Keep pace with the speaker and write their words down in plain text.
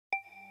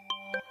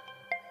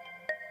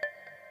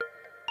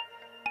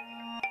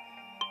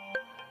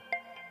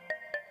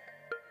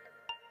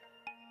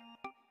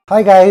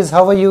Hi guys,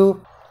 how are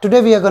you?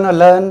 Today we are going to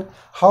learn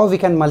how we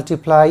can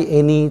multiply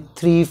any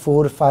 3,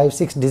 4, 5,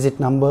 6 digit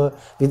number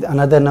with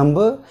another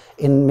number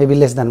in maybe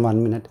less than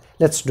 1 minute.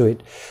 Let's do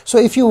it. So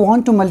if you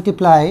want to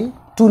multiply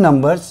two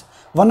numbers,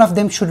 one of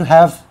them should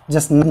have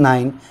just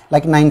 9,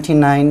 like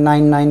 99,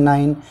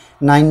 999,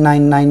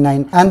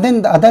 9999, and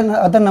then the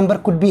other number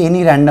could be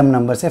any random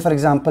number. Say for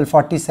example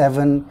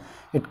 47,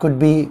 it could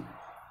be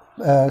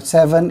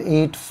 7,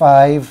 8,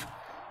 5,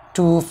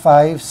 2,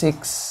 5,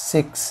 6,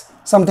 6,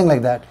 something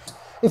like that.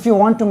 If you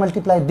want to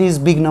multiply these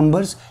big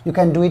numbers, you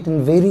can do it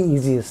in very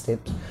easy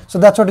steps. So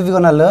that's what we're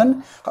going to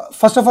learn.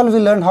 First of all, we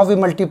learn how we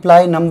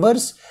multiply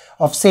numbers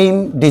of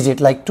same digit,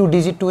 like 2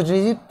 digit,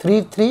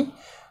 3, 3,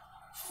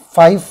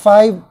 5,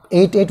 5,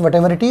 8, 8,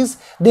 whatever it is.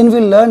 Then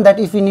we'll learn that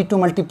if we need to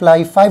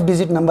multiply 5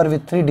 digit number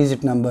with 3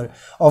 digit number,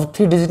 or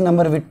 3 digit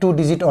number with 2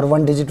 digit or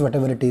 1 digit,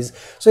 whatever it is.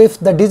 So if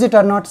the digit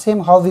are not same,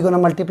 how we're going to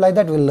multiply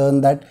that, we'll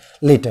learn that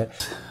later.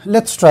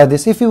 Let's try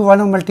this. If you want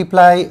to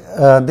multiply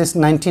this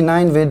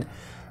 99 with,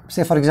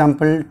 say for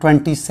example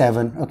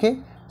 27, okay,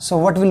 so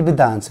what will be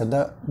the answer?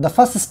 The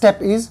first step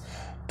is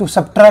to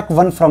subtract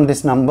 1 from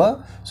this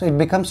number, so it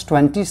becomes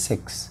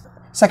 26.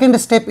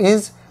 Second step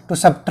is to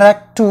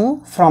subtract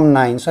 2 from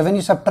 9. So when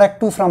you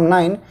subtract 2 from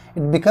 9,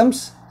 it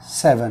becomes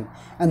 7,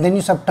 and then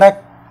you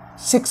subtract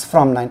 6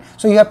 from 9.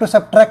 So you have to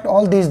subtract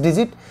all these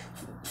digits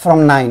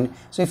from 9.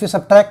 So if you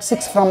subtract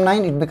 6 from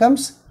 9, it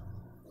becomes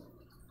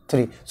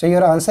 3. So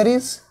your answer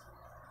is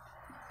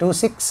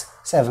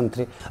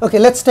 2673. Okay,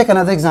 let's take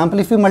another example.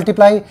 If you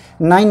multiply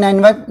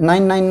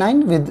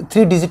 999 with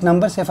 3 digit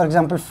numbers, say for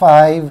example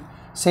 5,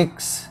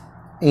 6,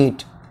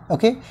 8,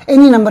 okay,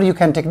 any number you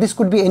can take. This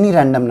could be any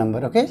random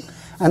number, okay,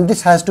 and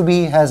this has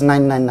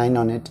 999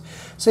 on it.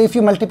 So if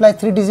you multiply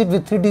 3 digit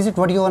with 3 digit,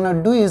 what you want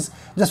to do is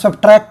just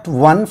subtract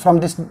 1 from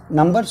this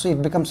number, so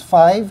it becomes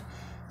 5,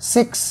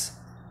 6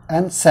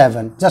 and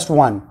 7, just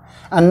 1,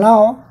 and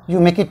now you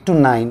make it to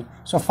 9.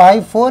 So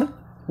 5, 4,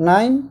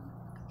 9,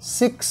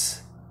 6,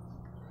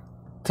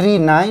 3,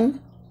 9,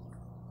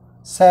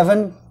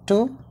 7,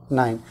 2,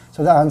 9.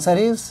 So the answer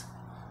is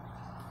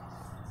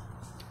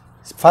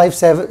 5,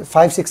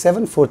 6,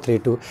 7, 4, 3,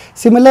 2.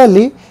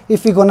 Similarly,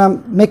 if we're gonna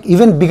make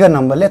even bigger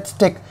number, let's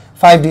take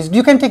 5 digits.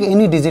 You can take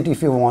any digit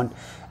if you want.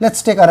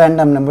 Let's take a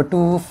random number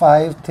 2,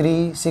 5,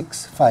 3,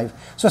 6, 5.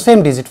 So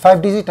same digit,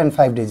 5 digit and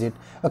 5 digit.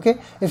 Okay.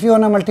 If you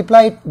wanna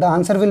multiply it, the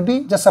answer will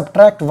be just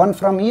subtract 1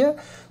 from here.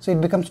 So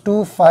it becomes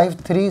 2, 5,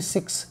 3,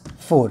 6,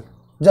 4.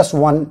 Just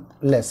 1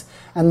 less,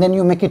 and then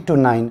you make it to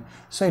 9.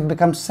 So it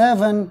becomes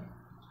 7.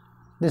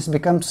 This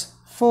becomes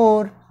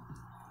 4.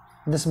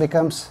 This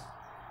becomes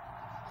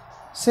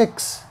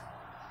 6.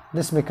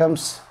 This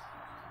becomes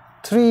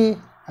 3,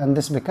 and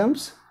this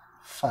becomes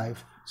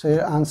 5. So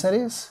your answer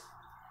is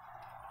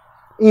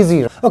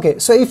easy. Okay,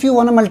 so if you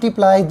want to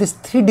multiply this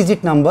 3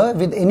 digit number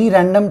with any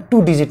random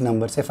 2 digit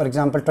number, say for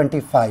example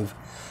 25,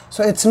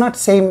 so it's not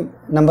same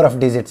number of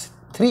digits,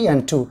 3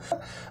 and 2.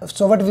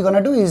 So what we're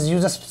gonna do is you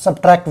just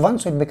subtract 1,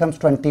 so it becomes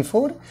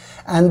 24,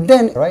 and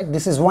then right,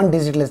 this is 1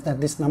 digit less than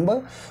this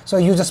number, so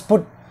you just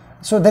put,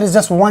 so there is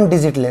just 1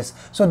 digit less,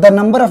 so the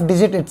number of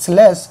digit it's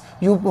less,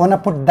 you wanna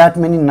put that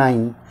many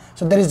 9.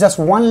 So there is just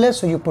 1 less,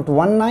 so you put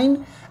 1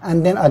 9,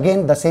 and then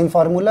again the same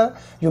formula,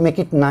 you make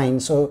it 9.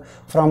 So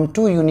from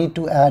 2 you need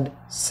to add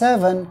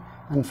 7,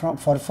 and for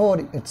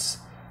 4 it's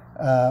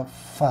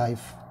 5.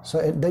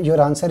 So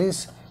your answer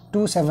is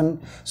 2, 7.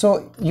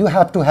 So you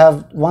have to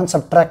have one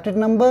subtracted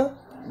number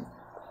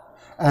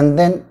and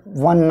then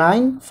 1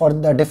 9 for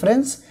the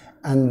difference,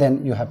 and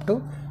then you have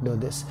to do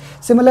this.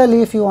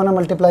 Similarly, if you want to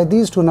multiply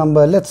these two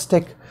numbers, let's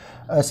take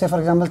say for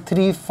example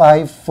 3,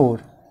 5, 4.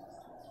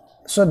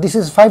 So this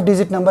is 5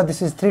 digit number,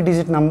 this is 3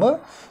 digit number.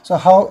 So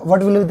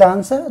what will be the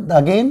answer?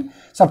 Again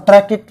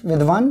subtract it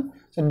with 1,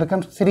 so it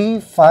becomes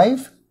 3,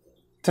 5,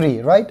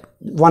 3, right?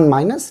 1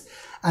 minus,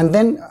 and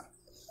then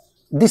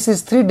this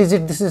is 3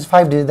 digit, this is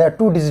 5 digit, there are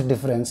 2 digit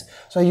difference.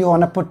 So you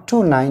want to put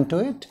 2 9 to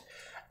it,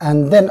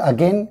 and then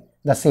again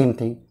the same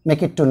thing,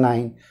 make it to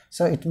 9.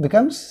 So it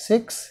becomes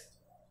 6,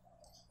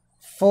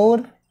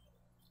 4,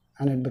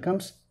 and it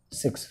becomes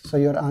 6. So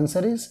your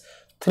answer is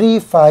 3,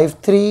 5,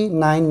 3,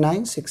 9,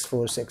 9, 6,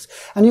 4, 6.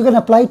 And you can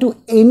apply to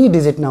any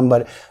digit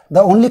number.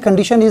 The only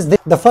condition is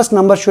that the first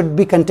number should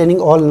be containing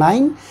all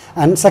 9,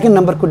 and second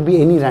number could be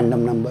any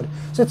random number.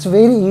 So it's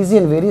very easy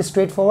and very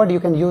straightforward. You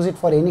can use it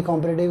for any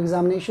competitive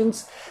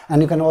examinations,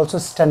 and you can also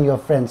stun your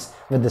friends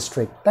with this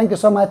trick. Thank you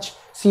so much.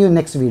 See you in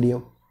next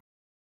video.